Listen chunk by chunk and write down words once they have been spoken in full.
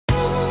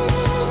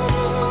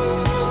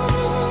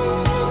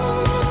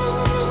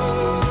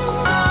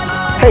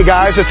Hey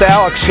guys, it's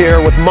Alex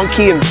here with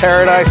Monkey in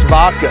Paradise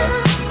Vodka.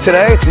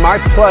 Today it's my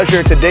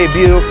pleasure to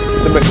debut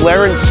the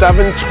Mclaren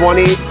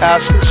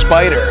 720s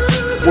Spider.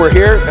 We're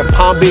here at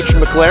Palm Beach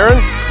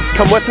McLaren.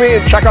 Come with me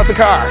and check out the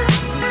car.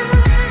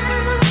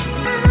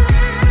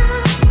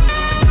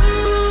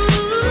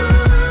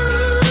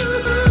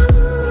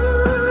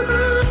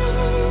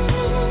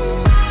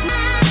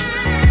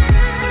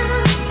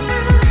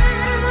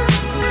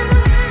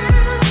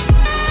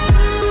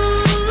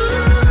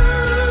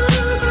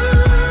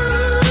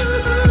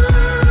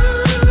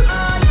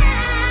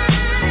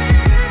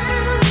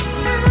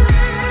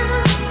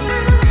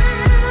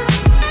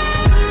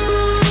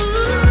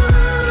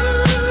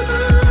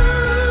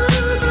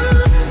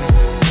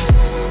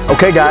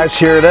 Okay guys,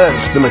 here it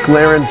is, the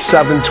Mclaren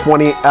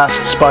 720s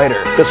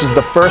Spider. This is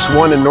the first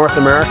one in North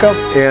America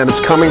and it's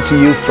coming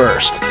to you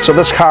first. So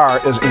this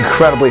car is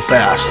incredibly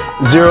fast.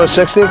 0 to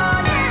 60,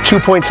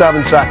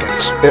 2.7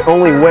 seconds. It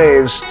only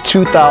weighs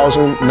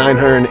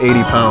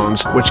 2,980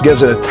 pounds, which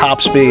gives it a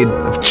top speed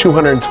of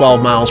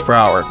 212 miles per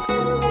hour.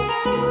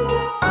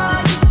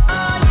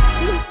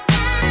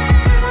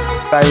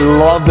 I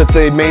love that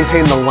they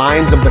maintain the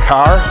lines of the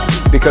car,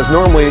 because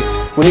normally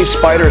when these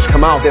Spiders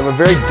come out, they have a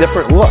very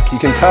different look. You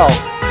can tell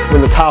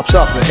when the top's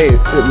up that, hey,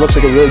 it looks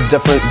like a really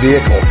different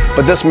vehicle.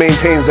 But this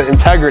maintains the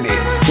integrity,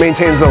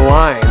 maintains the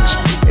lines,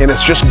 and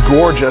it's just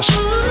gorgeous.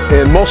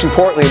 And most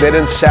importantly, they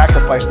didn't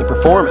sacrifice the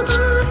performance.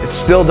 It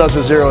still does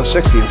a 0 to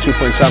 60 in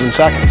 2.7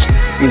 seconds.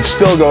 You can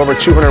still go over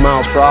 200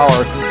 miles per hour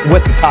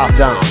with the top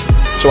down.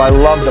 So I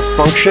love the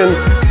function,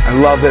 I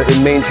love that it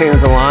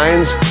maintains the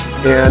lines,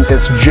 and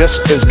it's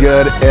just as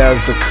good as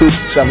the Coupe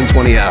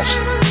 720s.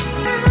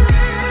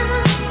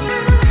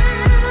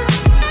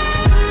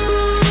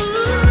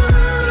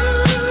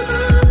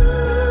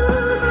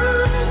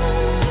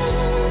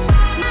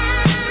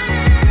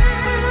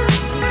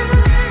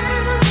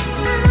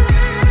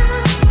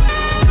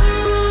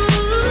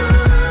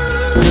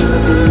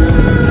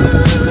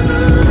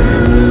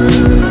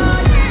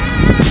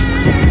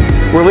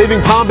 We're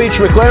leaving Palm Beach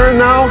McLaren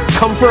now.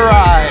 Come for a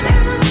ride.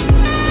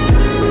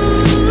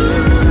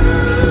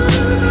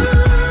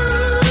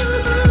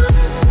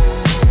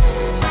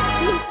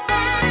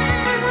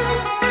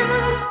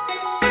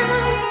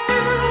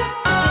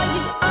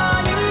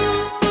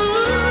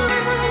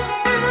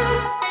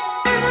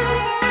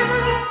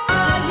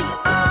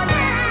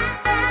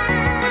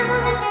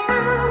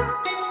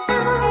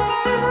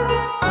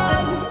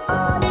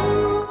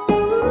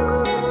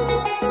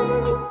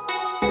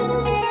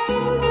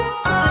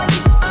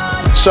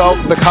 So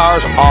the car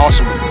is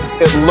awesome.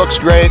 It looks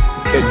great,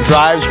 it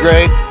drives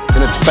great,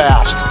 and it's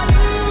fast.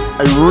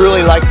 I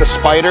really like the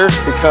Spider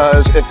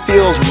because it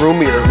feels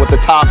roomier with the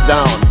top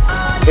down,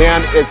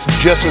 and it's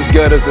just as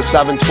good as the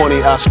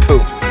 720s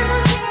Coupe.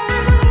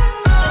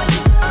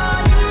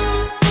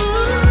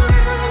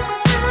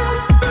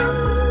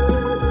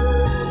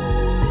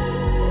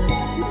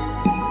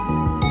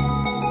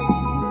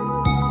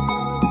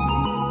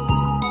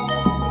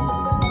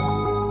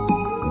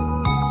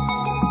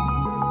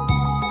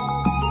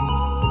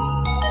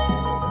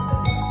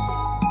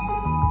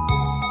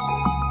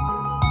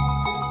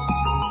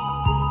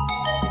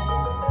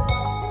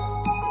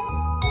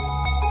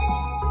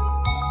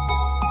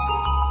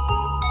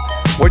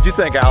 What'd you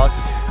think, Alex?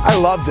 I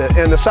loved it,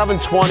 and the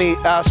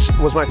 720s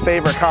was my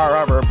favorite car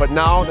ever, but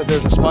now that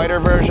there's a Spider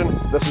version,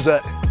 this is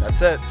it.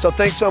 That's it. So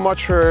thanks so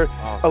much for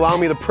allowing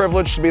me the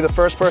privilege to be the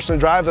first person to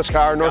drive this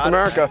car in North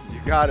America.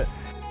 You got it.